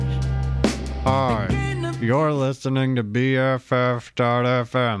Hi, you're listening to BFF.FM.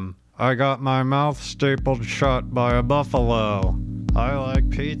 I got my mouth stapled shut by a buffalo. I like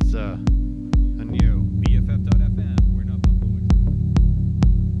pizza. And you? BFF.FM. We're not Buffalo.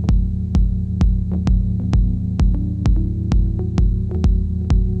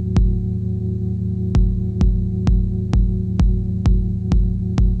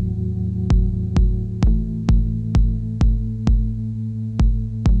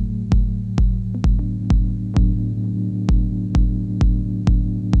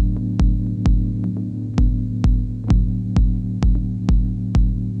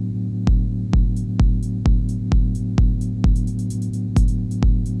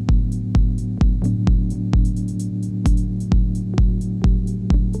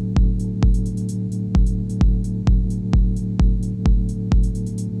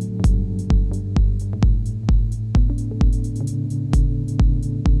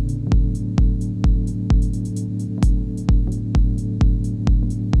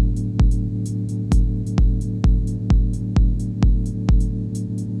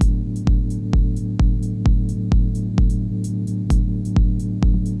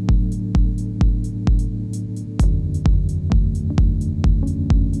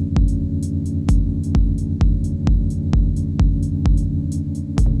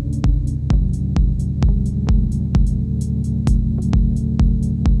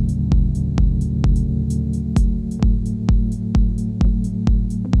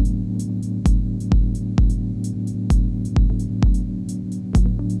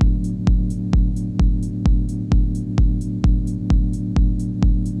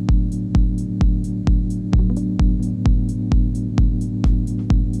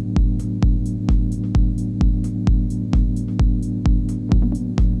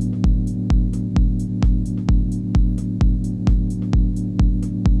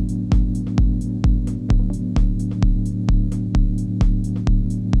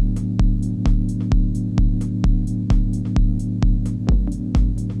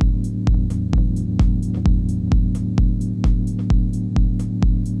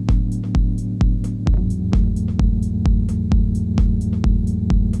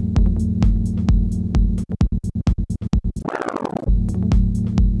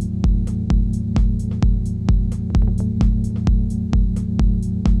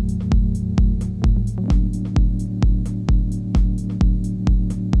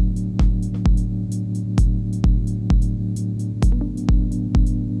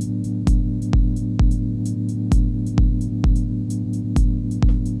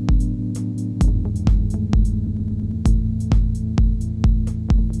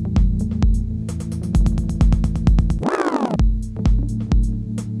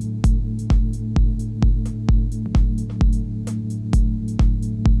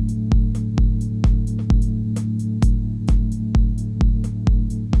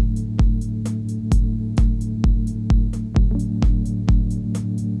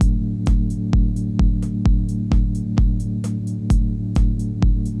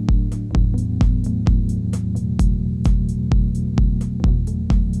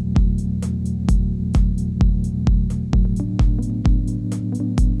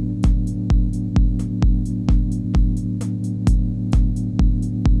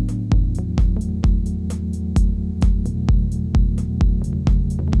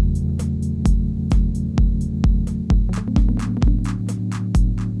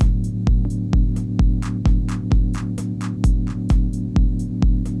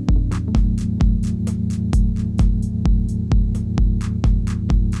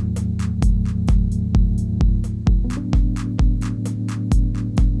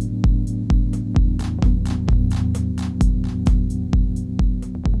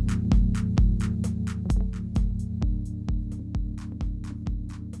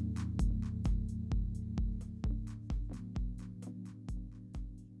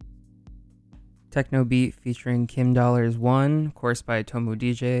 Techno beat featuring Kim Dollar's One, of course by Tomu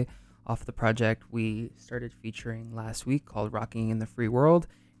DJ, off the project we started featuring last week called Rocking in the Free World.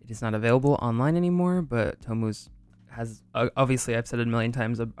 It is not available online anymore, but Tomu's has, obviously I've said it a million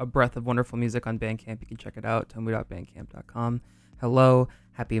times, a breadth of wonderful music on Bandcamp. You can check it out, tomu.bandcamp.com. Hello,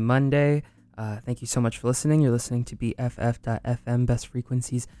 happy Monday. Thank you so much for listening. You're listening to BFF.FM, best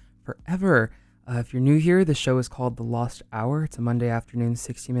frequencies forever. If you're new here, the show is called The Lost Hour. It's a Monday afternoon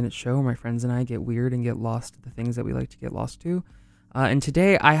 60-minute show where my friends and I get weird and get lost to the things that we like to get lost to. And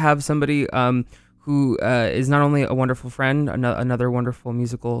today I have somebody who is not only a wonderful friend, another wonderful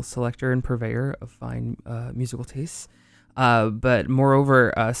musical selector and purveyor of fine musical tastes, but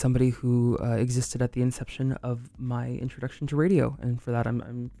moreover, somebody who existed at the inception of my introduction to radio, and for that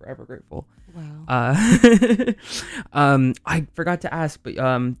I'm forever grateful. Wow. I forgot to ask, but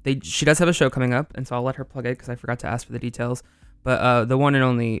she does have a show coming up, and so I'll let her plug it because I forgot to ask for the details. But the one and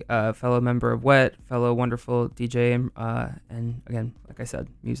only fellow member of WET, fellow wonderful DJ, and again, like I said,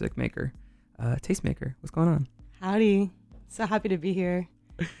 music maker, Tastemaker. What's going on? Howdy. So happy to be here.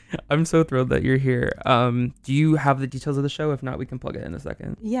 I'm so thrilled that you're here. Do you have the details of the show? If not, we can plug it in a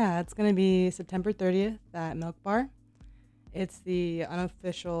second. Yeah, it's going to be September 30th at Milk Bar. It's the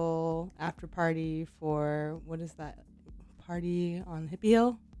unofficial after party for, what is that party on Hippie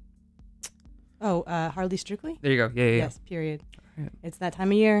Hill? Oh, Harley Strictly? There you go. Yeah. Yes, period. Right. It's that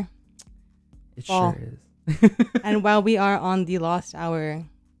time of year. It Fall. sure is. And while we are on the lost hour,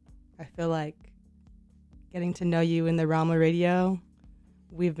 I feel like getting to know you in the realm of radio,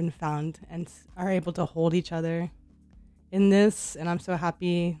 we've been found and are able to hold each other in this. And I'm so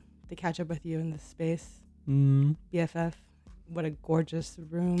happy to catch up with you in this space. BFF, what a gorgeous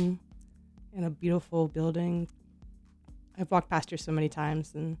room in a beautiful building. I've walked past here so many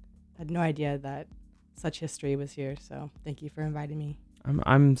times and had no idea that such history was here. So thank you for inviting me.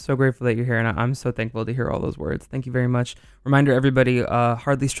 I'm so grateful that you're here, and I'm so thankful to hear all those words. Thank you very much. Reminder, everybody,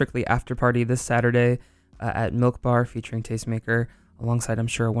 Hardly Strictly after party this Saturday at Milk Bar featuring Tastemaker, alongside, I'm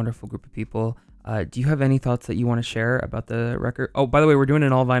sure, a wonderful group of people. Do you have any thoughts that you want to share about the record? Oh, by the way, we're doing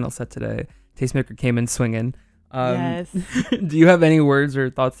an all vinyl set today. Tastemaker came in swinging. Yes. Do you have any words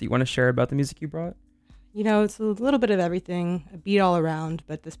or thoughts that you want to share about the music you brought? You know, it's a little bit of everything, a beat all around,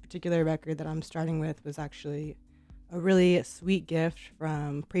 but this particular record that I'm starting with was actually a really sweet gift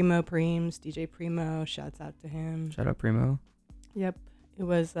from Primo Preems, DJ Primo. Shouts out to him. Shout out Primo. Yep. It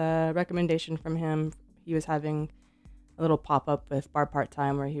was a recommendation from him. He was having a little pop-up with Bar Part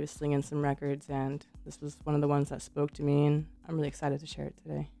Time where he was slinging some records, and this was one of the ones that spoke to me, and I'm really excited to share it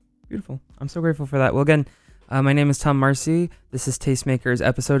today. Beautiful. I'm so grateful for that. Well, again, my name is Tom Marcy. This is Tastemaker's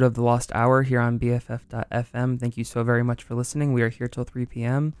episode of The Lost Hour here on BFF.FM. Thank you so very much for listening. We are here till 3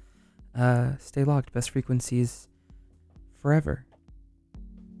 p.m. Stay locked. Best frequencies forever.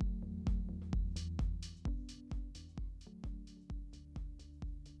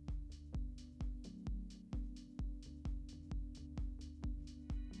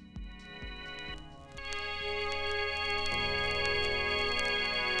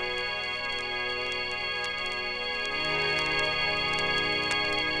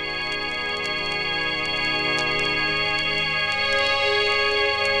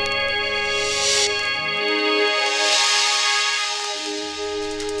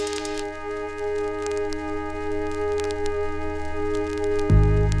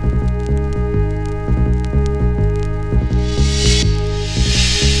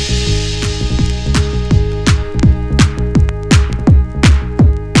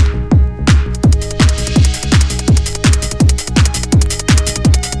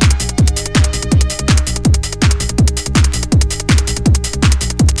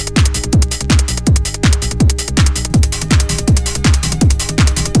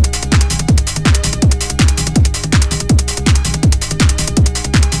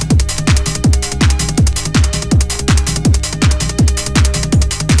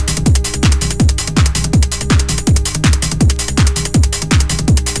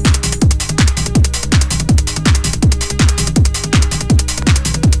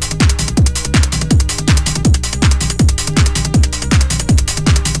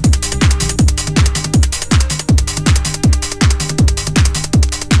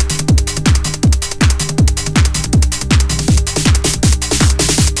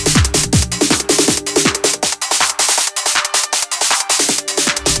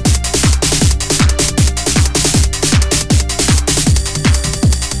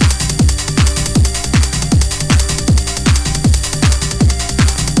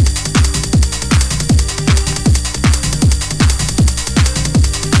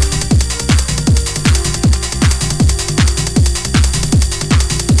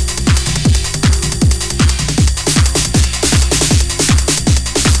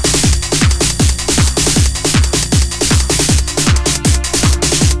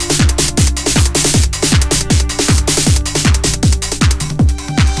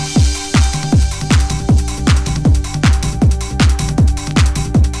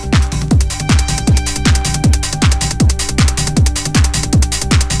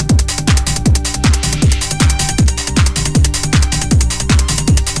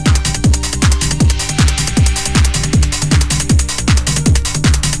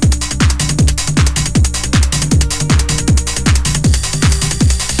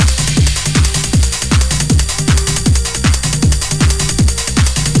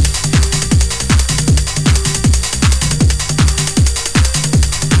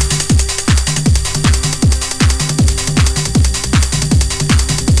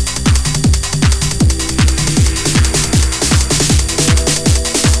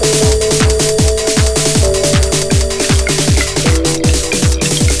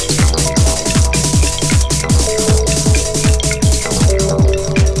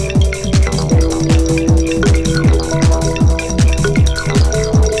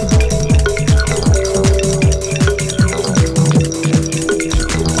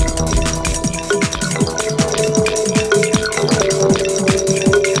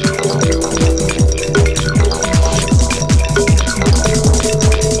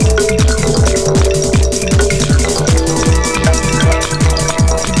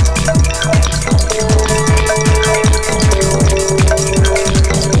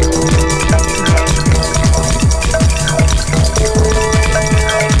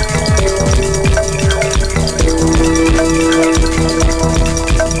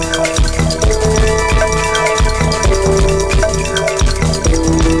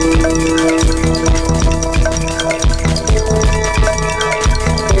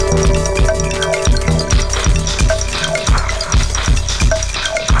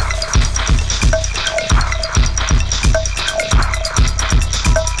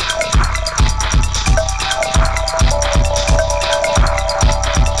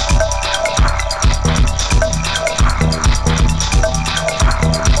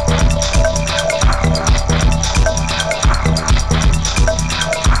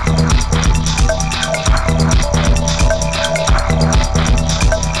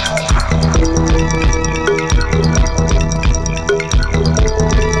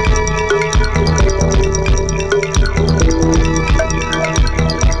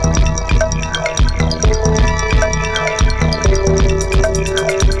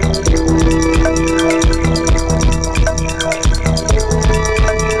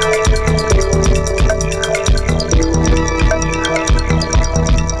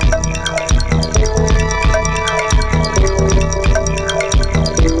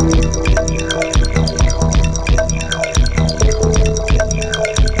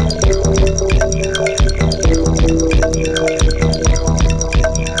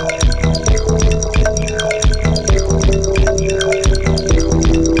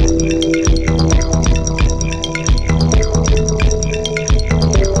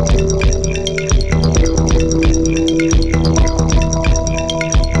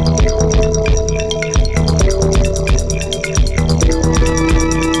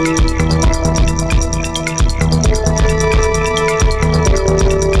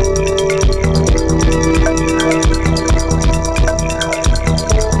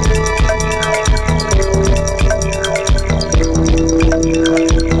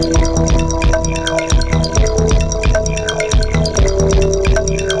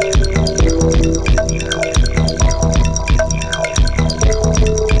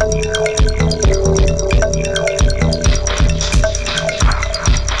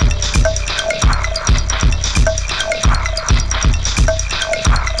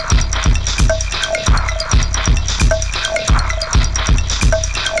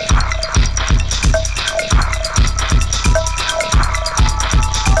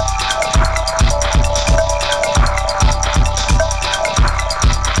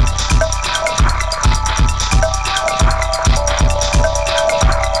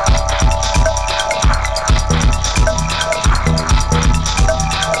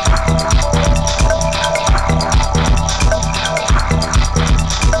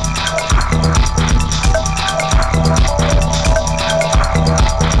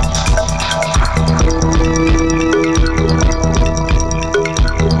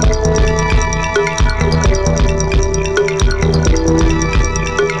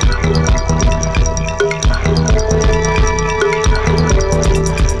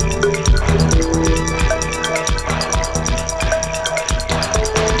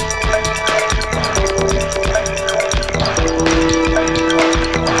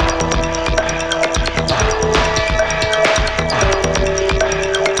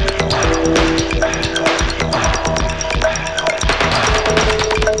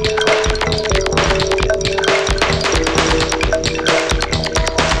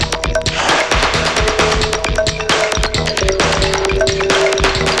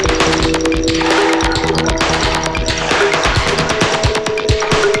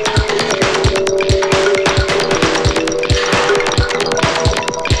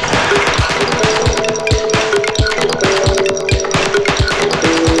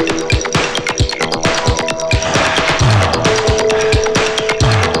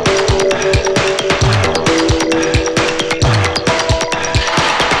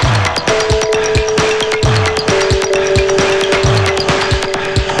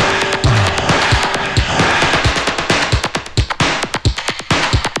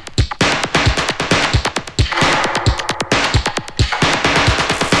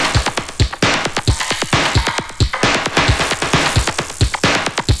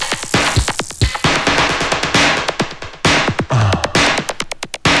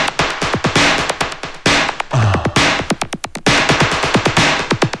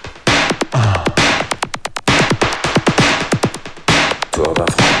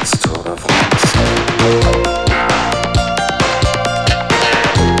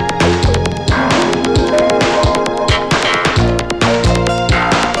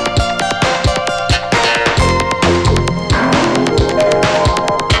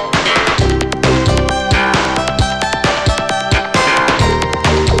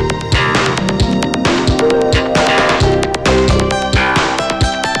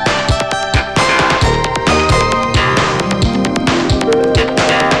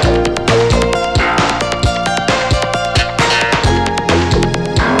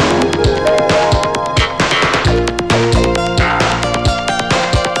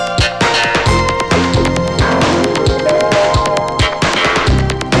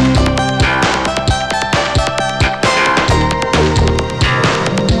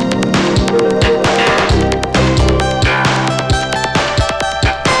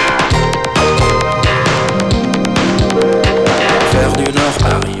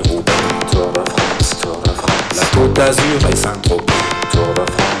 d'Azur et Saint-Tropez. Tour de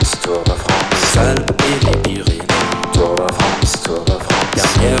France, les Alpes et les Pyrénées. Tour de France,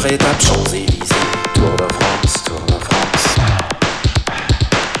 dernière étape Champs-Élysées. Tour de France, Tour de France.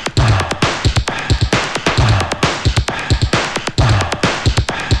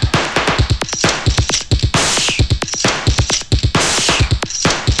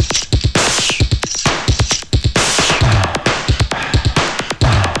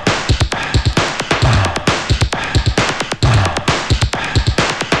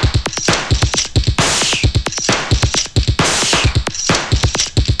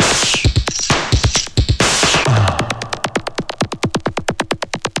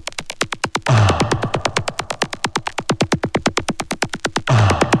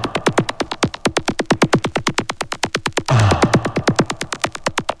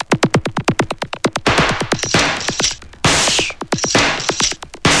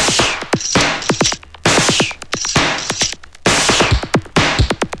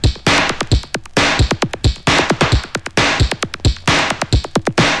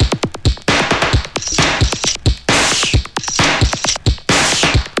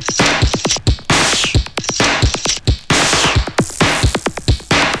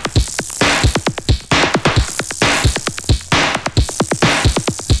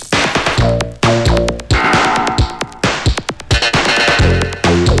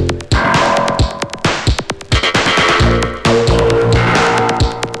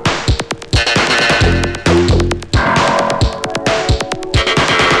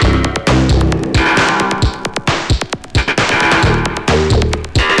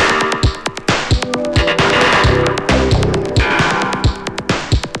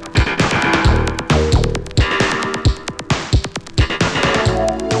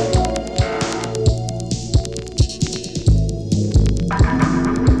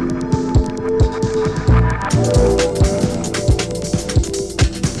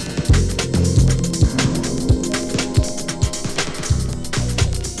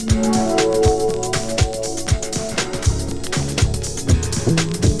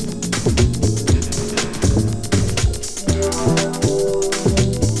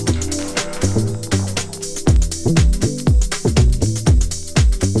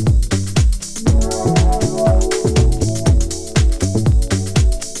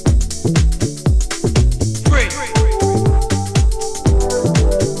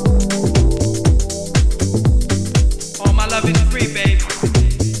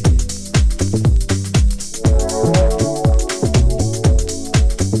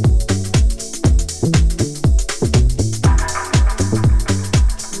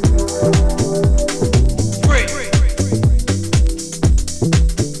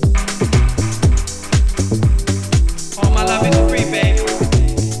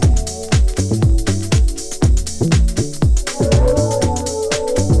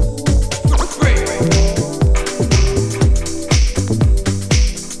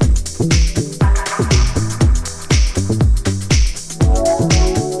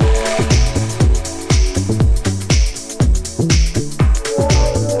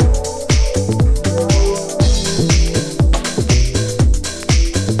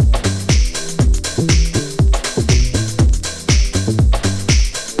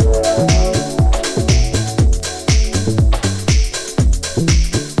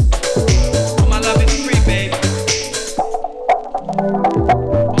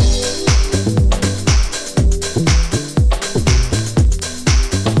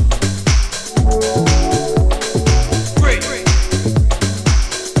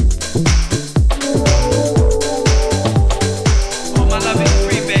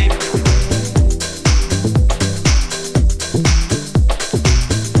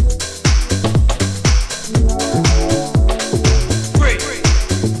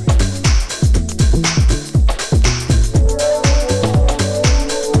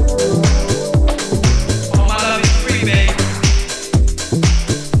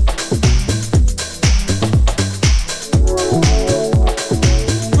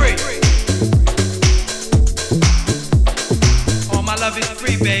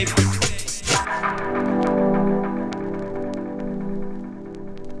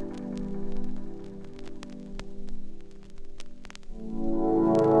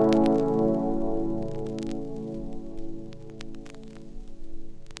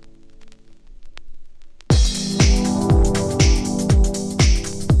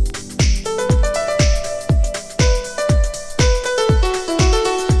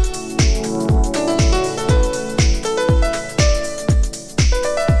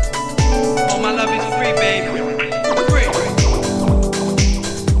 All my love is free,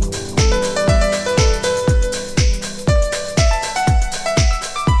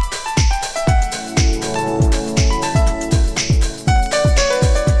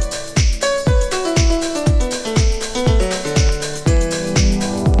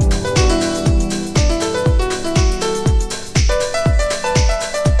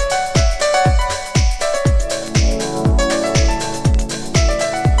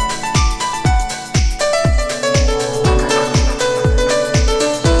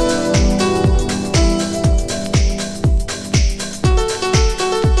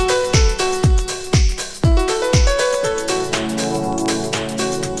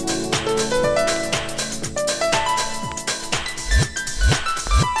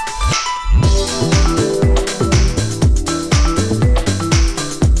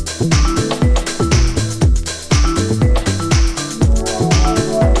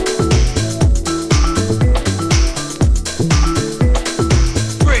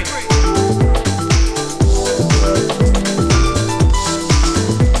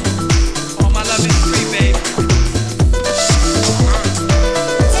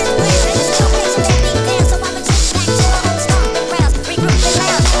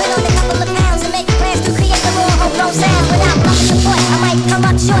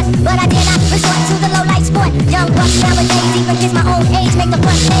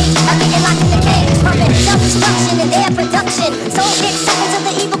 stage. I'm getting locked in the cage. Pumping self-destruction in their production. Souls get sucked into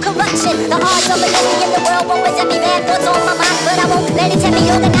the evil corruption. The odds of living in the world won't present me bad thoughts on my mind, but I won't let it tempt me.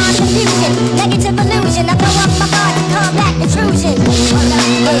 Organize confusion, negative illusion. I throw up my guard to combat intrusion.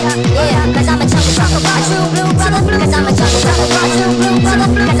 Yeah, cause I'm a jungle brother, a true blue brother. Cause I'm a jungle brother, a true blue brother.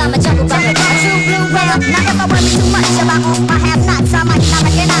 Cause I'm a jungle brother, a true blue brother. Not if I worry too much about all my have-nots, I might not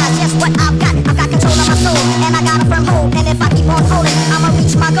recognize just what I've got. I've got control of my soul, and I got a firm hold. And if I keep on holding, I'ma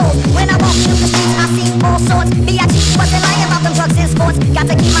reach my goals. When I walk through the streets, I see all sorts. B.I.G. wasn't lying about them drugs and sports. Got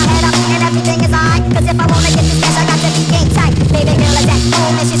to keep my head up, and everything is alright. Cause if I wanna get this cash, I got to be game tight. Baby girl is at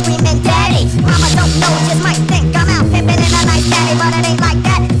home, and she's screaming, daddy. Mama don't know, just might think I'm out pimping in a nice daddy, but it ain't like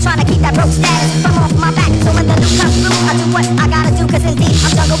that. Trying to keep that broke status from off my back. So when the new comes through, I do what I gotta do. Cause indeed,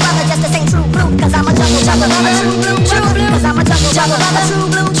 I'm jungle brother, just the same true blue. Cause I'm a jungle brother, true blue, true blue. Cause I'm a jungle brother, true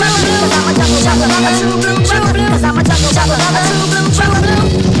blue, true blue. Cause I'm a jungle brother, true blue, true blue. Cause I'm a jungle brother, true blue, true blue.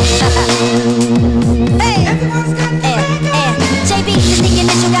 Hey, JB, this the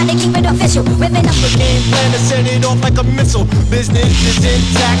initial, gotta keep it official. Ripping up The game plan to set it off like a missile. Business is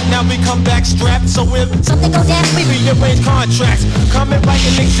intact, now we come back strapped. So if something go down, we rearrange contracts, coming right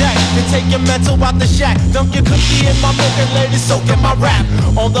and exact, to take your mental out the shack. Dunk your cookie in my milk and let it soak in my rap.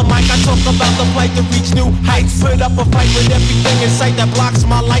 On the mic I talk about the plight to reach new heights. Put up a fight with everything in sight that blocks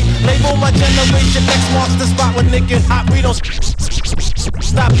my light. Label my generation, next marks the spot when it get hot. We don't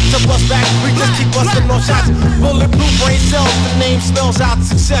stop to bust back, we just keep busting no shots. Bulletproof brain cells, the name spells out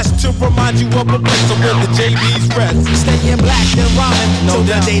success. To remind you of a place to where the JB's rest. Staying black and rhyming, no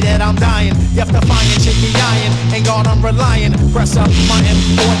the day that I'm dying. Death defying, shaky iron, ain't God I'm relying. Press up my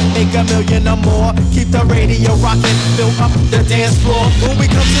import, make a million or more. Keep the radio rocking, fill up the dance floor. When we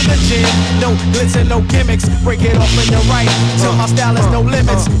come to the gym, no glitz and no gimmicks. Break it off in your right, till my style is no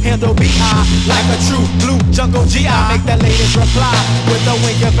limits. Handle BI like a true blue jungle GI. Make the latest reply with a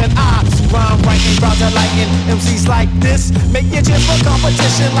wink of an eye. Rhyme writing, crowds are lighting. MCs like this make your chance for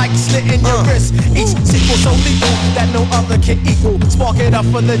competition like slitting your wrist. Each sequel so lethal that no other can equal. Spark it up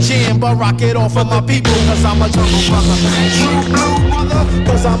for the jam, but rock it off for my people. Cause I'm a jungle brother, true blue brother.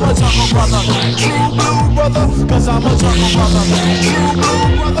 Cause I'm a jungle brother, true blue brother. Cause I'm a jungle brother, true blue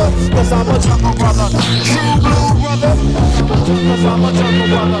brother. Cause I'm a jungle brother, true blue brother. Cause I'm a jungle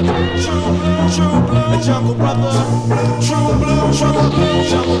brother, true blue jungle brother, true blue jungle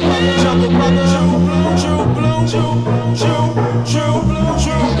brother, jungle brother, true blue, true blue.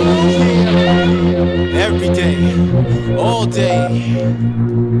 Every day, all day,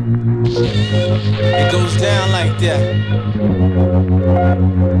 it goes down like that.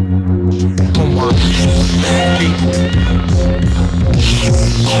 Come on,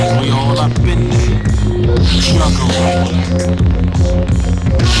 we all up in the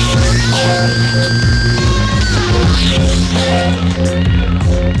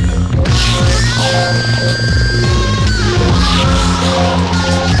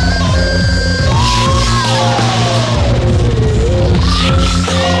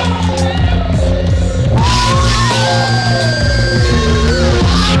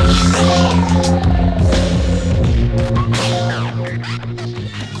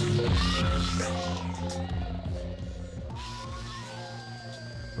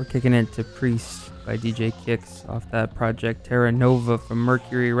We're kicking it to Priest by DJ Kicks off that project Terra Nova from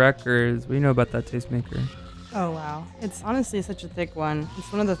Mercury Records. What do you know about that, Tastemaker? Oh wow, it's honestly such a thick one.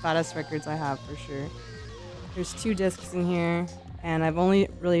 It's one of the fattest records I have for sure. There's 2 discs in here, and I've only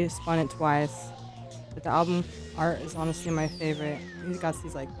really spun it twice. But the album art is honestly my favorite. He's got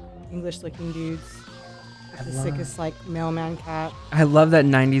these like English-looking dudes with the sickest like mailman cap. I love that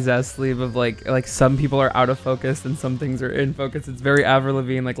 90s ass sleeve of like some people are out of focus and some things are in focus. It's very Avril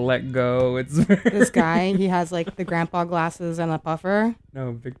Lavigne, like Let Go. It's This guy, he has like the grandpa glasses and a puffer.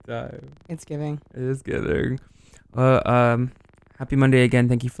 no big time. It's giving. It is giving. Happy Monday again.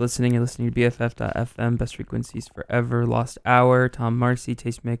 Thank you for listening. You're listening to BFF.FM, Best Frequencies Forever, Lost Hour, Tom Marcy,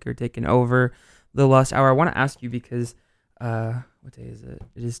 Tastemaker taking over the Lost Hour. I want to ask you because, what day is it?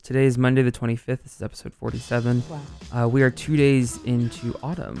 Today is Monday the 25th. This is episode 47. Wow. We are 2 days into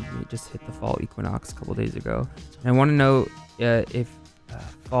autumn. We just hit the fall equinox a couple days ago. And I want to know if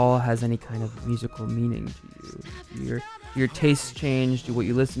fall has any kind of musical meaning to you. Do your tastes change? Do what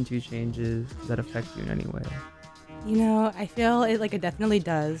you listen to changes? Does that affect you in any way? You know, I feel it like it definitely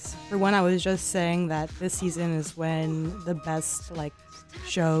does. For one, I was just saying that this season is when the best like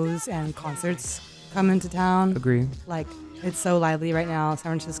shows and concerts come into town. Agree. Like, it's so lively right now.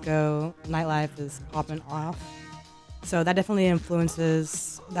 San Francisco nightlife is popping off. So that definitely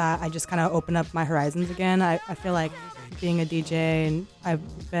influences that. I just kind of open up my horizons again. I feel like being a DJ, and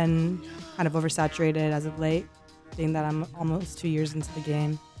I've been kind of oversaturated as of late, being that I'm almost 2 years into the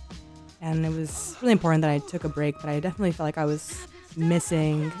game. and it was really important that I took a break, but I definitely felt like I was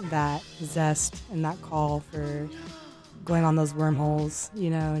missing that zest and that call for going on those wormholes,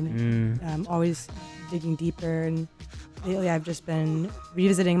 and always digging deeper. And lately I've just been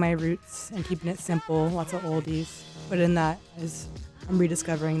revisiting my roots and keeping it simple, lots of oldies. But in that is I'm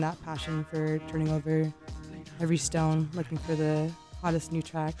rediscovering that passion for turning over every stone, looking for the hottest new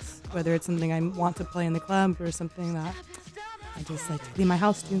tracks, whether it's something I want to play in the club or something that I just like to clean my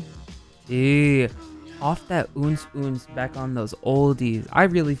house to. Yeah, off that oons back on those oldies. I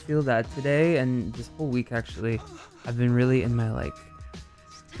really feel that today and this whole week actually. I've been really in my like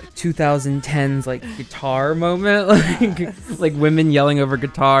 2010s like guitar moment, like women yelling over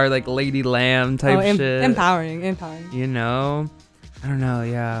guitar, like Lady Lamb type shit. Empowering. You know, I don't know.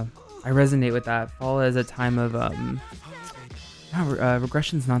 Yeah, I resonate with that. Fall is a time of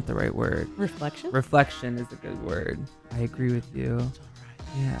regression's not the right word. Reflection. Reflection is a good word. I agree with you.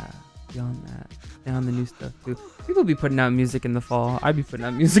 Yeah, beyond that, down the new stuff too. People be putting out music in the fall. I be putting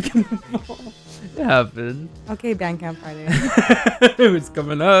out music in the fall. It happened. Okay, Bandcamp Friday. It's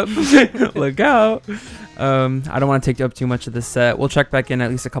coming up. Look out. I don't want to take up too much of the set. We'll check back in at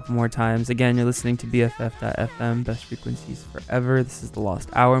least a couple more times. Again, you're listening to BFF.FM, Best Frequencies Forever. This is The Lost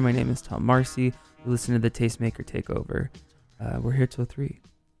Hour. My name is Tom Marcy. You listen to the Tastemaker Takeover. We're here till 3.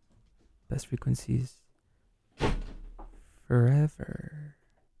 Best Frequencies Forever.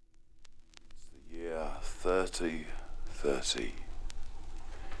 Yeah, 30.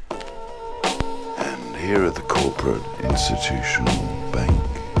 And here at the corporate institutional bank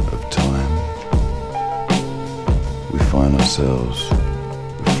of time, we find ourselves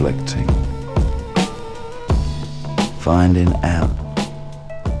reflecting, finding out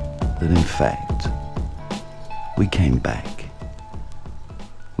that in fact we came back.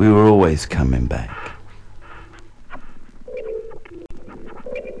 We were always coming back.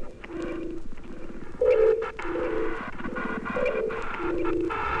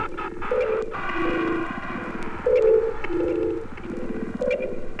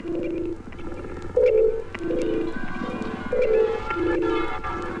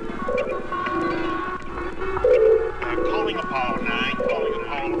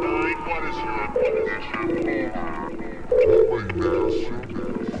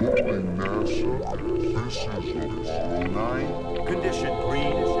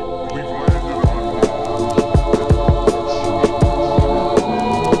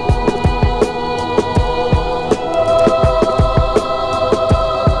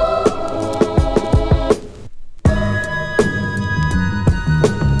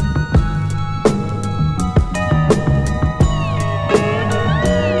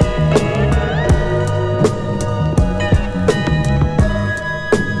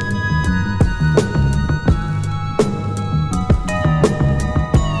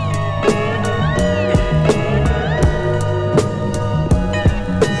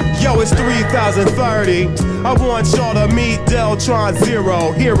 It's 3030. I want y'all to meet Deltron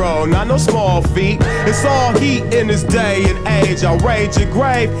Zero, hero, not no small feat. It's all heat in this day and age. I'll rage your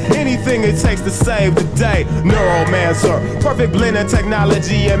grave, anything it takes to save the day. Neuromancer, perfect blend of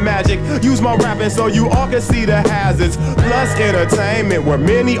technology and magic. Use my rapping so you all can see the hazards. Plus entertainment where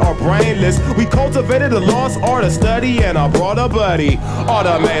many are brainless. We cultivated the lost art of study and I brought a buddy.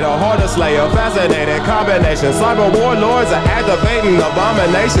 Automator, harder slayer, fascinating combination. Cyber warlords are activating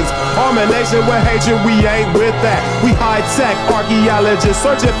abominations. Harmonation with hatred, we ain't with that. We high-tech archaeologists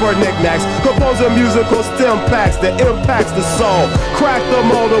searching for knickknacks. Composing musical stem packs that impacts the soul. Crack the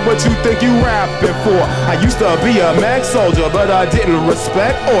mold of what you think you rapping for. I used to be a mag soldier, but I didn't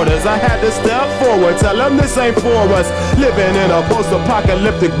respect orders. I had to step forward, tell them this ain't for us. Living in a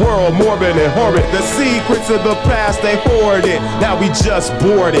post-apocalyptic world, morbid and horrid. The secrets of the past, they hoarded. Now we just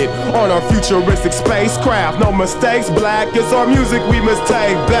boarded on our futuristic spacecraft. No mistakes, black, it's our music we must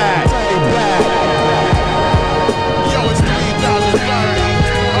take back. Yo, it's 3030. I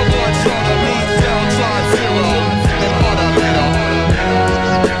want y'all to meet Deltron Zero and Automator.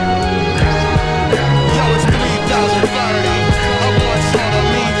 Yo, it's 3030. I want y'all to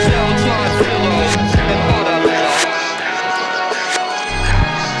meet Deltron Zero and Automator.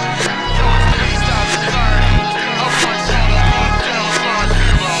 Yo, it's 3030. I want y'all to meet Deltron Zero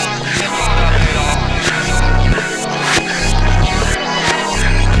and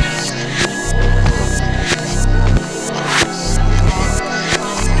Automator.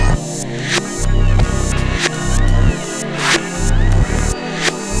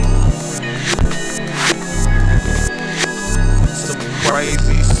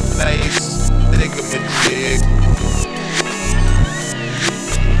 Crazy space, nigga majig.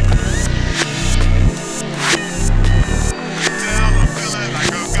 Damn, I'm feeling like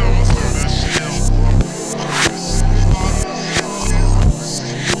a ghost.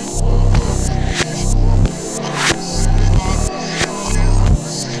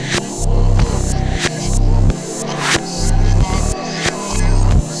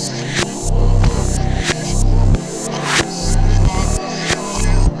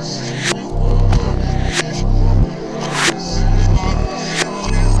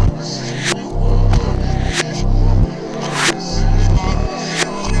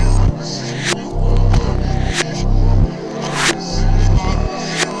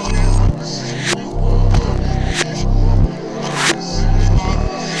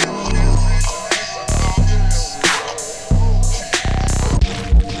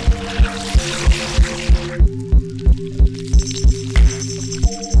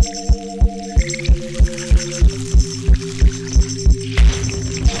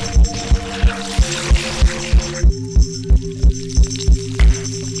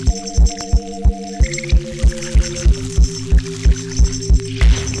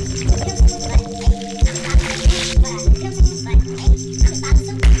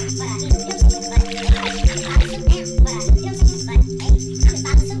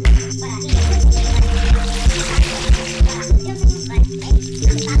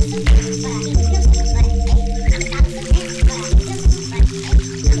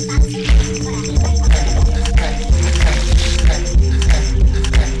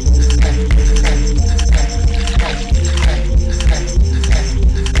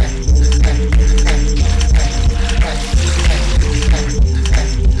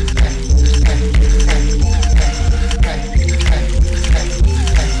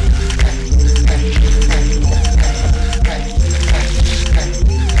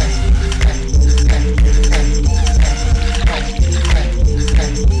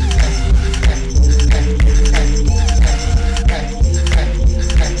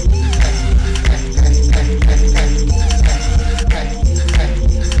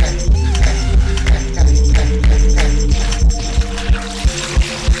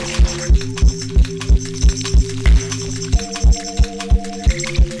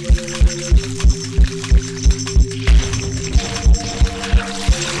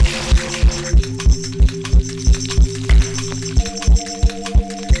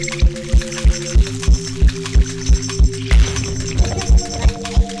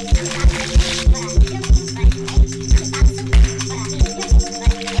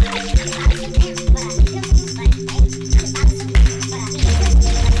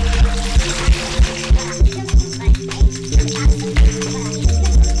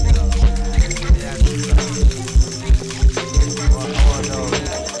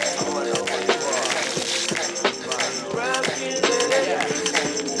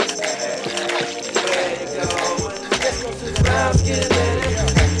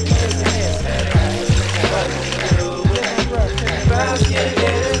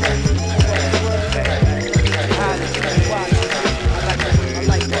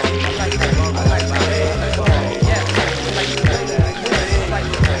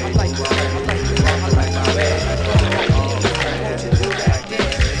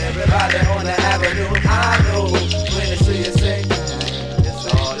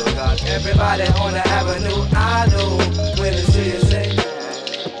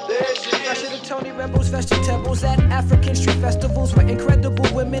 edibles, vegetables at African street festivals where incredible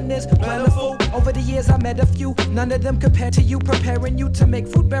women is plentiful. Over the years I met a few, none of them compared to you, preparing you to make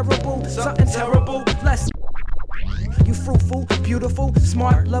food bearable. Something terrible, less. You fruitful, beautiful,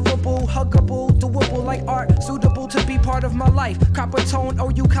 smart, lovable, huggable, doable like art, suitable to be part of my life. Copper tone, oh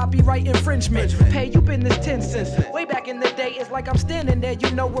you copyright infringement. Hey, you been this 10 cents. Way back in the day, it's like I'm standing there,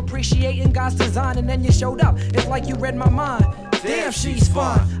 you know, appreciating God's design, and then you showed up. It's like you read my mind. Damn, she's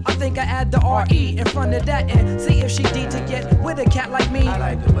fine. I think I add the R-E in front of that and see if she D to get with a cat like me. I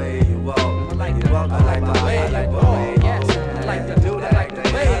like the way you walk. I like the walk. I like the way you walk. Yes, I like the do that. I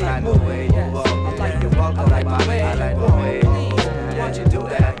like the way you walk. I like your walk. I like the way you walk. Won't you do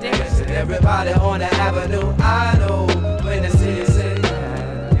that? Dancing everybody on the avenue. I know when the city say,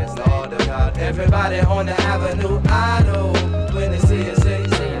 yes, Lord of God. Everybody on the avenue. I know when the city say,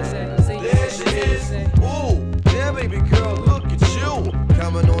 there she is. Ooh, yeah, baby girl, look at you.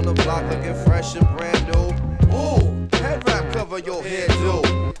 Coming on the block looking fresh and brand new. Ooh, head wrap cover your head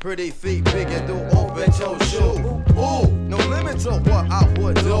too. Pretty feet big and do open toe shoe. Ooh, no limit to what I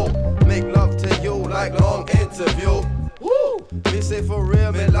would do. Make love to you like long interview. Woo, me say for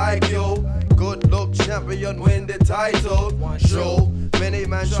real, me like you. Good look champion, win the title. Show, many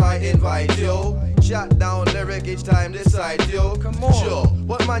man try invite you. Shot down lyric each time decide you. Come on, sure,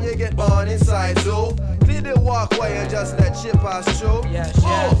 what man you get born inside too? Clear the walkway and just let shit pass through. Yes,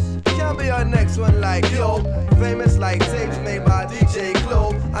 yes. Can't be our next one like you. Famous like tapes made by DJ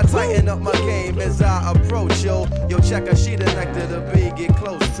Clue. I tighten up my game as I approach you. Yo, check her, she the neck to the B, get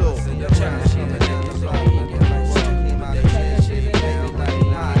close to. Yo, check her, she the neck to the B, get close to.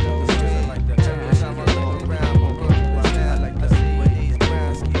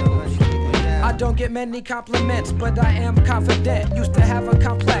 I don't get many compliments, but I am confident. Used to have a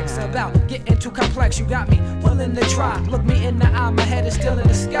complex about getting too complex. You got me willing to try. Look me in the eye, my head is still in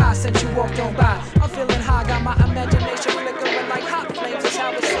the sky since you walked on by. I'm feeling high, got my imagination flickering like hot flames of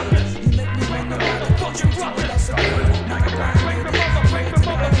shower scenes. You make me wonder why the country to what else I need. Not a blind lady, I'm praying to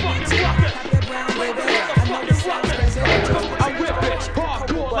God to be too. Have that brown baby, I know the rocks, I whip it,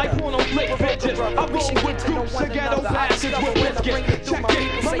 hardcore like one on flick bitches. I roll with groups of ghetto bastards with whiskey. Check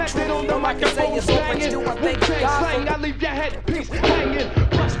it, my method on the microphone banging. Wu-Tang slang, I leave your headpiece hanging.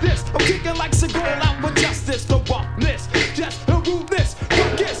 Plus this, I'm kicking like Seagal out with justice. The roughness, just the rudeness,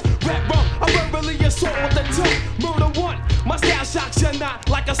 ruckus, rap rum. I'm verbally assault with the tongue. Murder one, my style shocks you not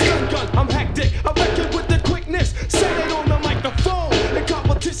like a stun gun. I'm hectic, I reckon with the quickness. Say it on the microphone, the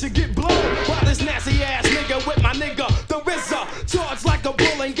competition get blown by this nasty ass nigga with my nigga, the RIIIIGHT. Charged like a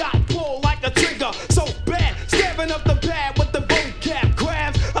bull and got pulled like a trigger. So bad, stabbing up the pad with the vocab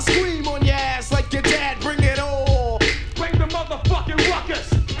grabs. I scream on your ass like your dad, bring it all. Bring the motherfucking ruckus.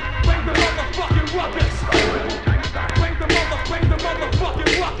 Bring the motherfucking ruckus. Bring the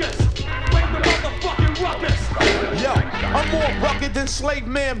motherfucking ruckus. Bring the motherfucking ruckus. Yo, I'm more rugged than slave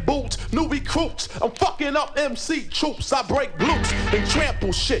man boots, new recruits. I'm fucking up MC troops. I break loose and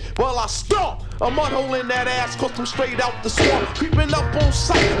trample shit while I stomp. I'm unholing that ass cause I'm straight out the swamp. Creeping up on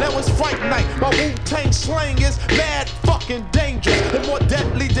sight, now it's Fright Night. My Wu-Tang slang is mad fucking dangerous and more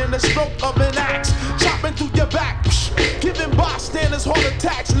deadly than the stroke of an axe. Chopping through your back, giving bystanders heart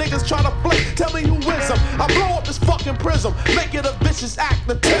attacks. Niggas try to flick, tell me who wins them. I blow up this fucking prism, make it a vicious act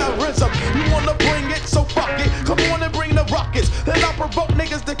of terrorism. You wanna bring it, so fuck it. Come on and bring the ruckus. Then I provoke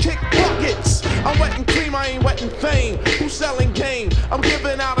niggas to kick buckets. I'm wetting cream, I ain't wetting fame. Who's selling game? I'm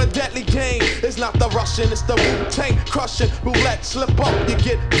giving out a deadly game. It's not the Russian, it's the Wu-Tang crushing. Roulette, slip up, you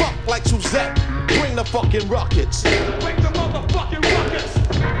get fucked like Suzette. Bring the fucking rockets. Bring the motherfucking rockets.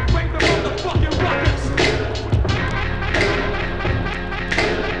 Bring the motherfucking rockets.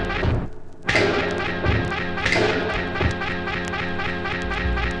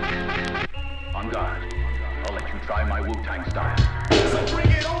 On guard. I'll let you try my Wu-Tang style. So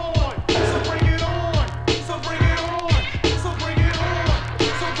bring it on. So bring it on. So bring it on. So bring it on.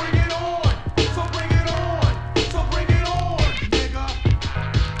 So bring it on. So bring it on. So bring it on, nigga.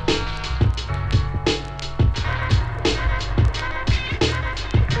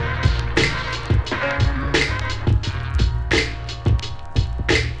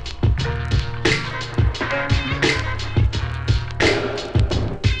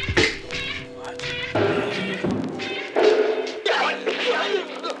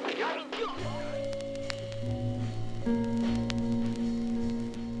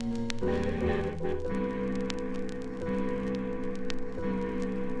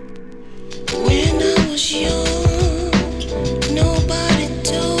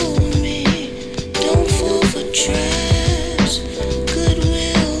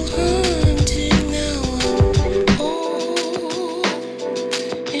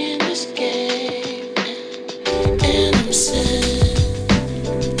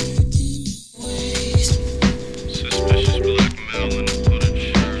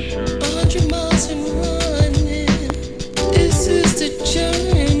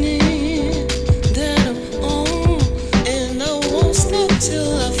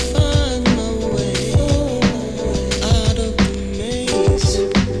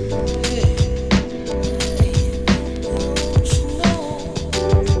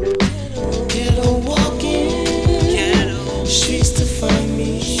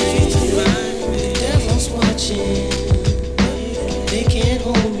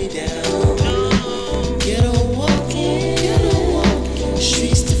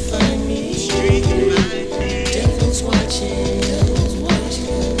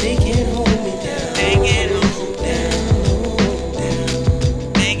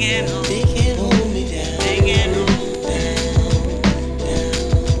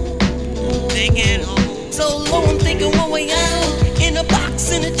 so low, I'm thinking one way out. In a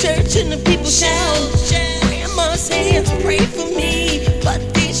box, in a church, and the people shout. Grandma's hands pray for me, but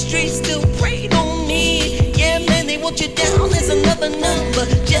these streets still prayed on me. Yeah, man, they want you down, there's another number.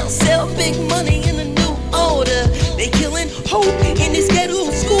 Jail cell, big money in a new order. They killing hope in these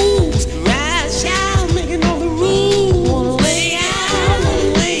ghetto schools. Rise, shout, making all the rules. Wanna way out,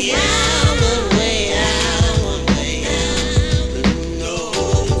 wanna way out, wanna way out, wanna way out. No,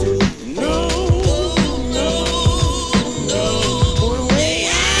 no, no, no. Wanna way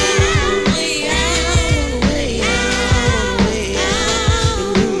out, way out, way out, way out.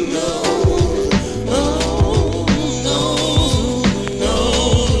 No, no, no, no.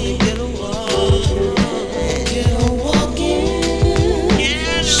 Get a walk, get a walking.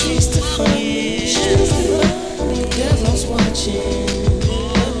 Streets to find, streets to find. The devil's watching.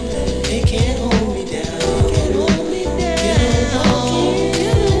 They can't hold me down. Can't hold me down.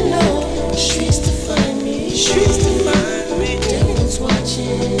 Get along. Streets to find me. Streets to find me. The devil's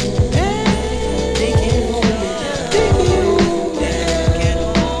watching. They can't hold me down. They can't hold me down. Can't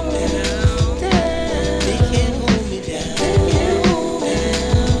hold me down. They can't hold me down. They can't hold me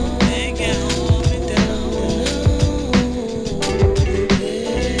down. They can't hold me down.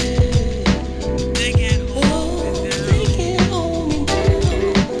 They can't hold me down. They can't hold me down.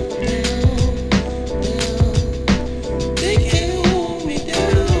 They can't hold me down.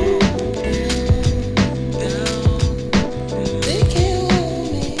 They can't hold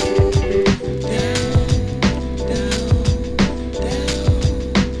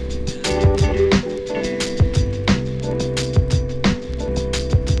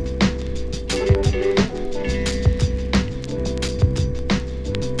me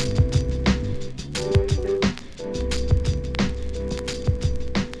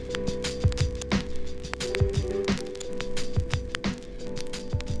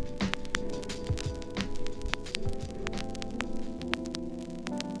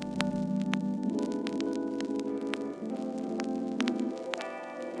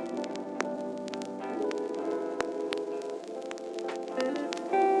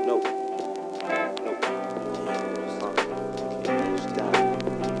Nope. Nope.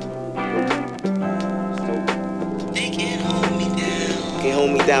 They can't hold me down. Can't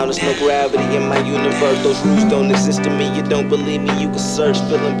hold me down, there's no gravity in my universe. Those rules don't exist to me, you don't believe me, you can search.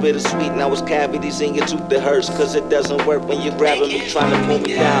 Feeling bittersweet, now it's cavities in your tooth that hurts. Cause it doesn't work when you're grabbing me, trying to pull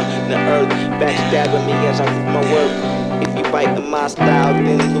me down. The earth backstabbing me as I do my work. If you bite in my style,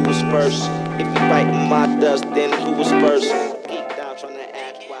 then who was first? If you bite in my dust, then who was first? Geek down, trying to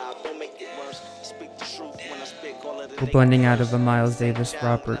act wild, don't make it worse. Speak the truth when I speak all of the We're blending out of a Miles Davis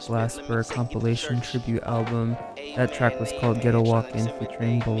Robert Glasper compilation tribute album. That track was called Get a Walk In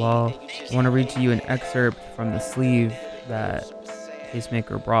featuring Bilal. I want to read to you an excerpt from the sleeve that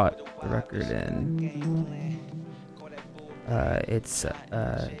Tastemaker brought the record in. It's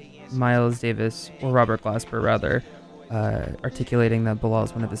Miles Davis, or Robert Glasper rather, articulating that Bilal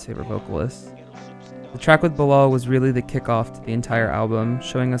is one of his favorite vocalists. The track with Bilal was really the kickoff to the entire album,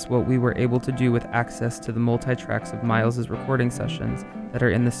 showing us what we were able to do with access to the multi-tracks of Miles' recording sessions that are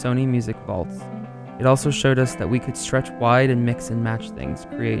in the Sony Music vaults. It also showed us that we could stretch wide and mix and match things,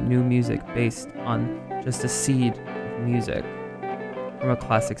 create new music based on just a seed of music from a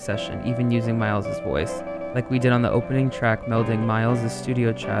classic session, even using Miles' voice, like we did on the opening track, melding Miles'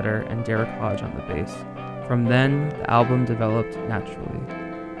 studio chatter and Derek Hodge on the bass. From then, the album developed naturally.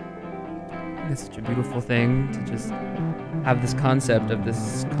 It's such a beautiful thing to just have this concept of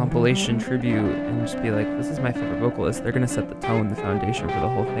this compilation tribute and just be like, this is my favorite vocalist. They're going to set the tone, the foundation for the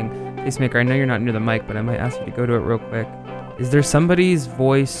whole thing. Tastemaker, I know you're not near the mic, but I might ask you to go to it real quick. Is there somebody's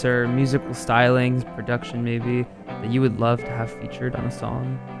voice or musical stylings, production maybe, that you would love to have featured on a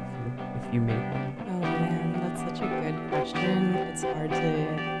song if you made one? Oh man, that's such a good question. It's hard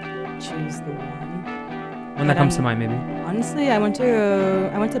to choose the one. One that comes to mind, maybe. Honestly, I went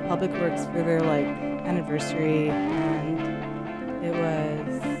to Public Works for their anniversary, and it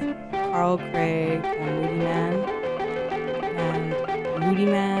was Carl Craig and Moody Man. And Moody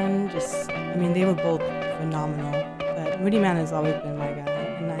Man they were both phenomenal. But Moody Man has always been my guy,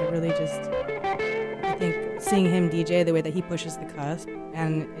 and I think seeing him DJ the way that he pushes the cusp,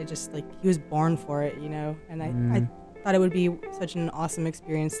 and it just he was born for it, And I thought it would be such an awesome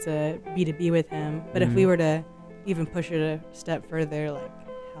experience to be with him. But if we were to even push it a step further,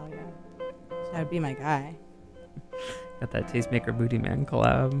 hell yeah, that would be my guy. Got that Tastemaker Booty Man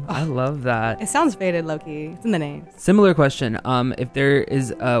collab. I love that. It sounds faded, low-key. It's in the name. Similar question. If there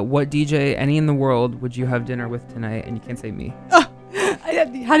is what DJ any in the world would you have dinner with tonight? And you can't say me.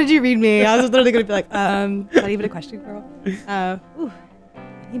 How did you read me? I was literally going to be like, is that even a question, girl?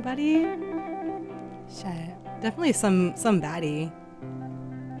 Anybody? Shit. Definitely some baddie.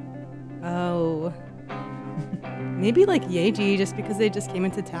 Oh. Maybe like Yeji, just because they just came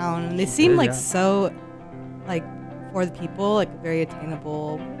into town. And they seem like so, like, for the people, like, very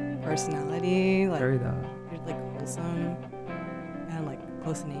attainable personality. Like, Very though. they're, like, wholesome and, like,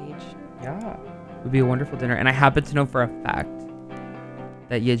 close in age. Yeah. It would be a wonderful dinner. And I happen to know for a fact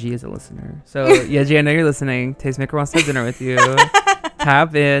that Yeji is a listener. So, Yeji, I know you're listening. Tastemaker wants to have dinner with you.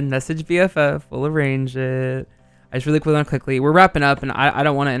 Tap in, message BFF. We'll arrange it. I just really quickly, we're wrapping up, and I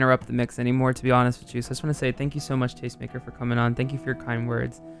don't want to interrupt the mix anymore, to be honest with you. So I just want to say thank you so much, Tastemaker, for coming on. Thank you for your kind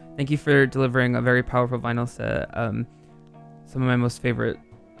words. Thank you for delivering a very powerful vinyl set. Some of my most favorite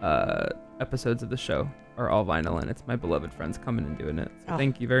episodes of the show are all vinyl, and it's my beloved friends coming and doing it. So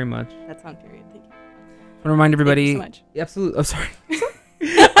thank you very much. That's on period. Thank you. I want to remind everybody. Thank you so much. Absolutely. Oh, sorry.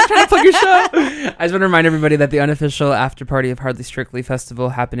 I'm trying to plug your show. I just want to remind everybody that the unofficial after party of Hardly Strictly Festival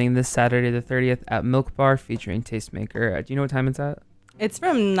happening this Saturday the 30th at Milk Bar featuring Tastemaker. Do you know what time it's at? It's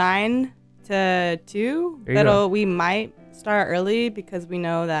from 9 to 2. We might start early because we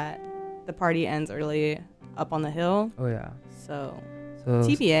know that the party ends early up on the hill. Oh, yeah. So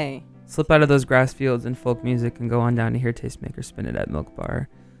TBA. Slip out of those grass fields and folk music and go on down to hear Tastemaker spin it at Milk Bar.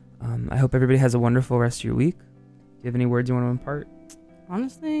 I hope everybody has a wonderful rest of your week. Do you have any words you want to impart?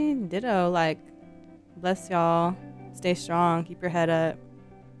 Honestly, ditto. Like, bless y'all. Stay strong. Keep your head up.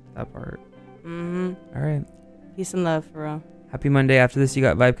 That part. Mm-hmm. All right. Peace and love, for real. Happy Monday. After this, you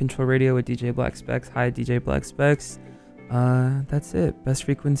got Vibe Control Radio with DJ Black Specs. Hi, DJ Black Specs. That's it. Best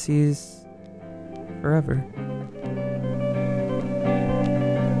frequencies forever.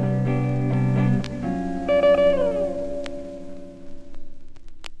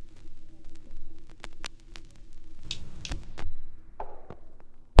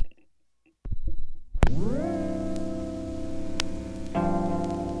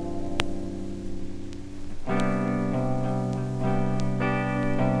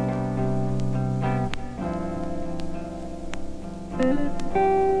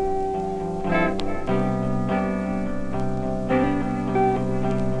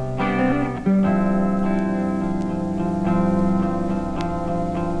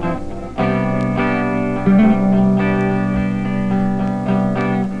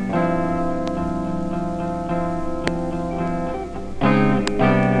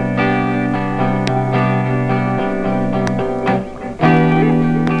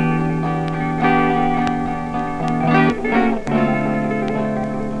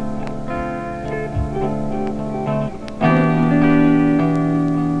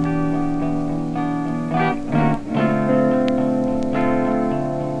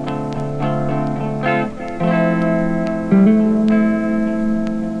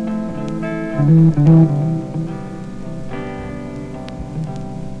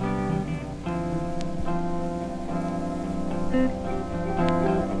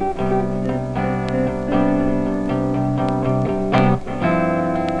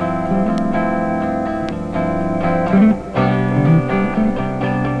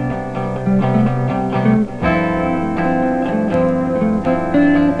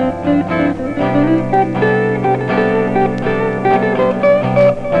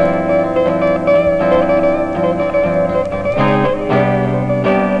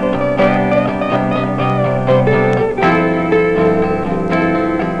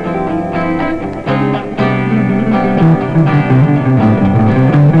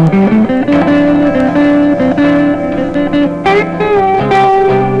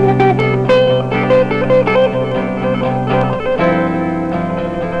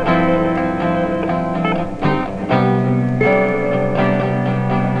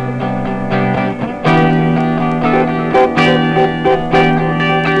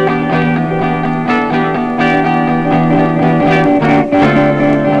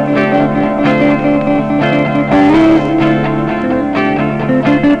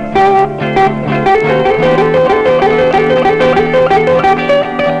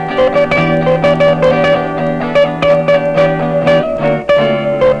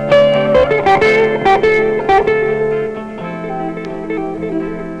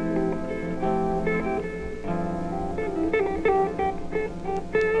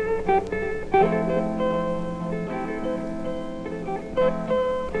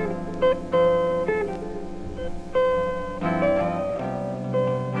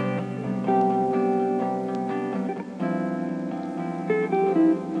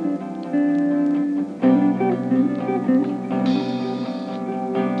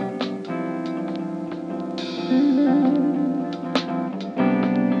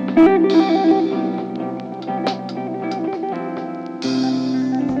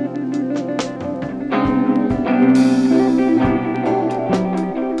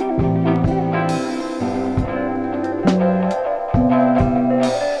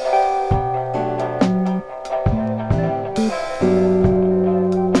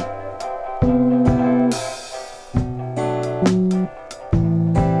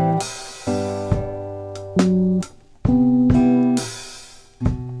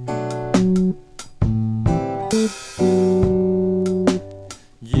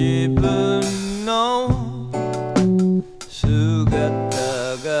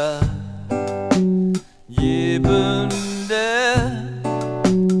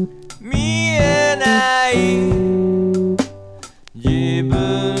 自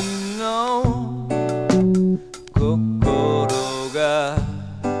分の心が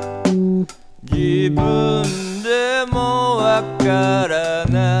自分でもわから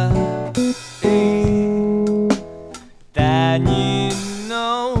ない他人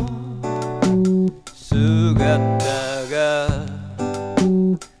の姿が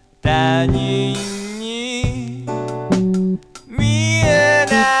他人に見え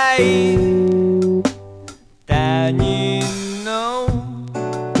ない他人の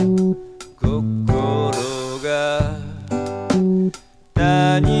心が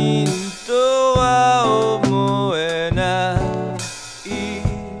他人とは思えない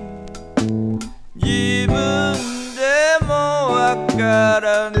自分でもわか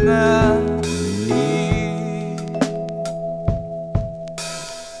らない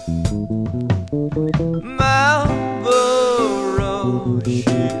幻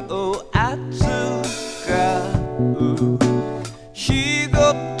を扱う仕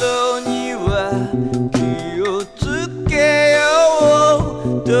事には気をつけよ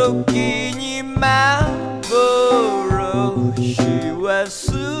う時に幻は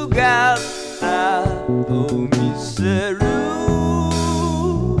姿を見せる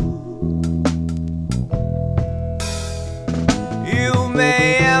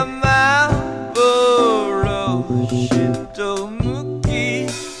夢や幻と向き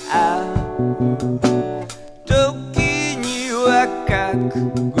合う時には覚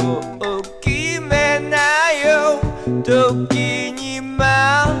悟を決めなよ時に幻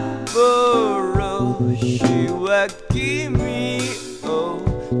は君を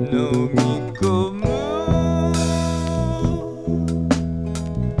飲み込む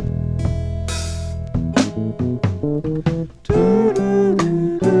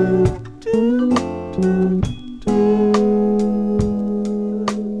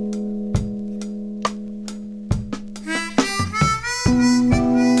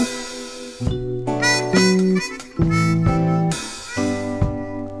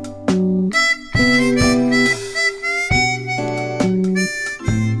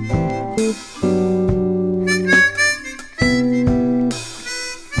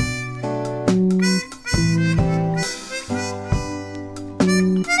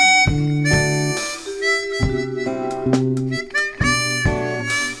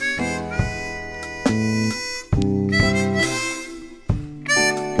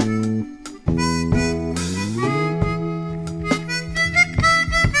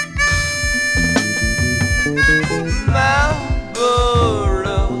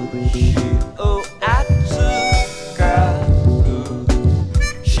幻を扱う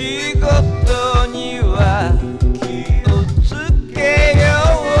仕事